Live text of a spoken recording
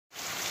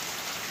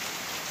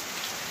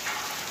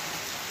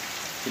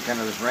See kind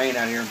of this rain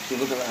out here. See,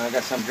 look at, I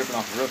got some dripping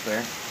off the roof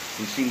there.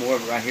 You can see more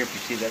of it right here if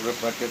you see that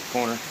roof right there at the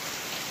corner.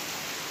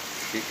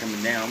 See it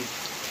coming down.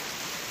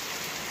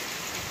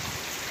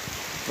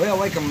 Well,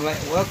 welcome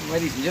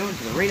ladies and gentlemen,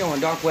 to the Reno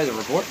and Doc weather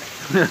report.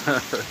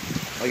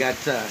 We got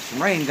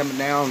some rain coming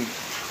down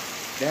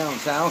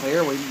south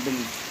here. We've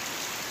been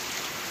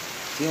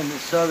seeing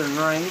this southern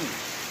rain.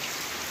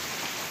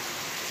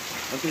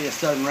 Look at this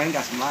southern rain.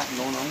 Got some lightning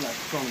going on. Got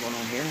storm going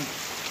on here.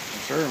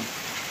 Yes, sir.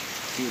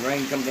 See the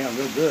rain coming down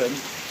real good.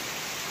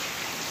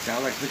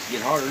 Sounds like it's supposed to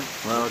get harder.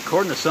 Well,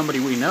 according to somebody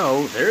we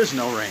know, there's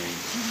no rain.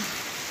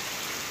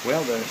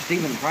 Well, the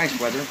Stephen Price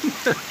weather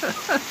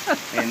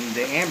and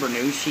the Amber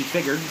News, she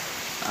figured.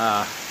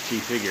 She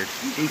figured.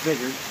 She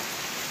figured.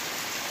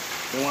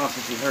 It's been a while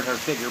since we heard her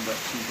figure, but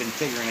she's been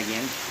figuring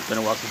again. It's been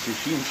a while since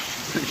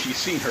she's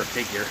seen her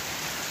figure.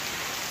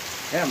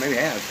 Yeah, maybe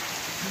it has.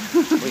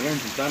 We're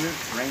hearing some thunder.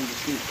 Rain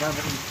just keeps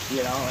coming. See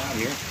it all out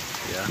here.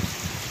 Yeah.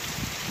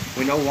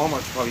 We know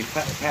Walmart's probably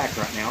packed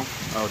right now.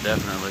 Oh,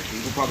 definitely.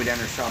 We're probably down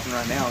there shopping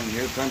right now, and you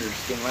hear the thunder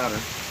just getting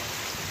louder.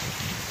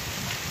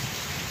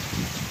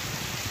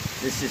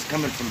 This is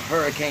coming from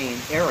Hurricane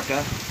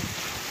Erica.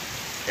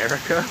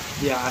 Erica?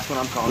 Yeah, that's what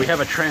I'm calling it. We have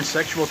a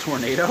transsexual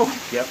tornado?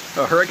 Yep.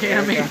 A hurricane,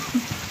 Erica.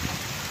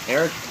 I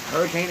mean?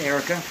 Hurricane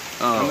Erica.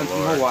 Oh, coming from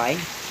Lord. Hawaii.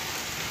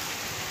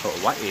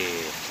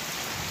 Hawaii.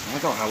 I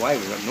thought Hawaii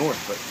was up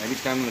north, but maybe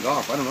it's down in the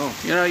Gulf. I don't know.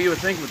 You know, you would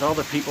think with all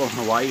the people in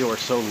Hawaii who are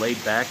so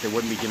laid back, they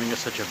wouldn't be giving us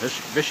such a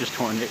vicious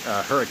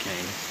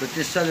hurricane. But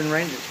this southern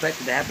rain is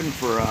expected to happen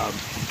for, I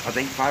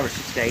think, 5 or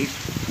 6 days.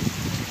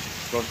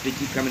 Supposed to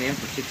keep coming in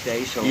for 6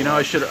 days. So you know,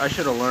 I should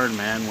have learned,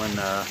 man. When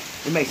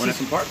we may see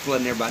some park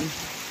flooding there, buddy.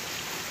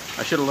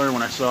 I should have learned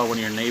when I saw one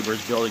of your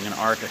neighbors building an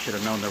ark. I should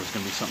have known there was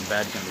going to be something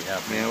bad going to be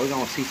happening. Yeah, we're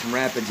going to see some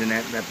rapids in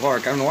that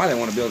park. I don't know why they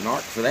want to build an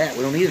ark for that.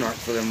 We don't need an ark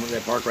for them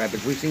that park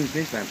rapids. We've seen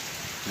this time.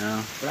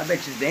 Yeah. But I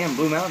bet you the damn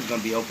Blue Mountain's going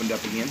to be opened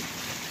up again.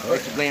 Oh, I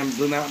bet you the damn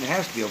Blue Mountain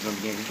has to be opened up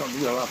again. It's going to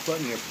do a lot of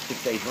flooding here for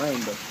 6 days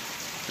rain. But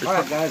all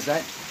right, guys,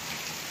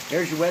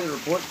 there's your weather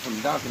report from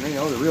Dr.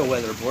 Reno, the real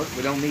weather report.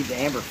 We don't need the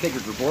Amber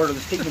Figures report or the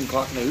Stephen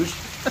Clock News.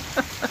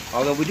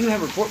 Although we do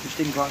have a report from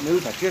Stephen Clock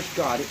News. I just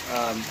got it.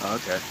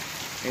 Okay.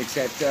 It's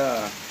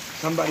that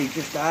somebody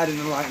just died in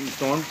a lightning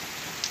storm.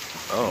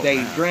 Oh, They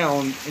man.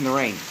 drowned in the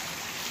rain.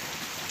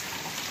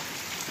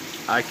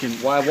 I can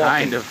Why kind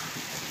walking? of.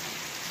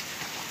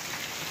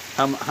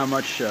 How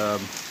much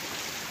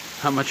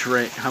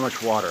rain? How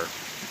much water?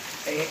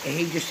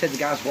 He just said the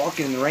guy's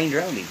walking in the rain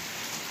drowned him.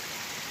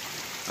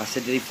 I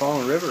said, did he fall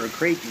in a river or a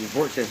creek? The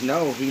report says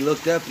no. He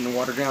looked up and the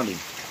water drowned him.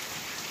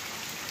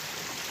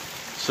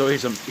 So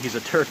he's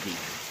a turkey.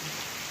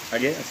 I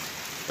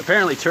guess.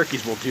 Apparently,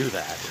 turkeys will do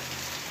that.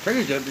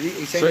 Turkeys do.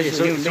 He said So this is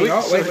a human being.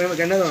 Oh, wait, we got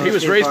another one. So he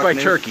was Steve raised by Clark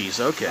News. turkeys.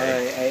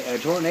 Okay. A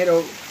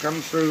tornado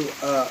comes through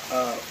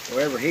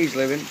wherever he's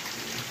living,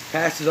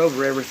 passes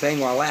over everything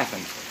while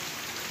laughing.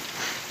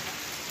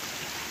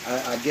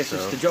 I guess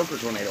it's the Joker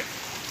tornado.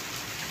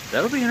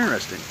 That'll be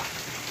interesting.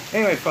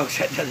 Anyway, folks,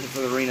 that does it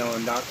for the Reno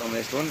and Doc on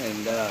this one,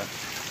 and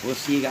we'll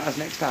see you guys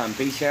next time.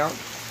 Peace out.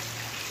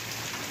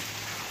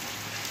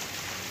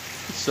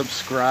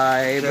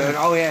 Subscribe.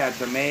 Oh yeah,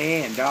 to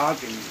me and Doc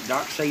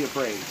say your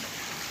prayers.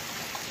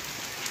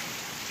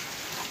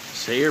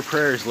 Say your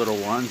prayers, little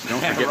ones.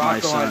 Don't forget Rock my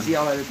on. son. See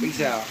y'all later. Peace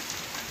out.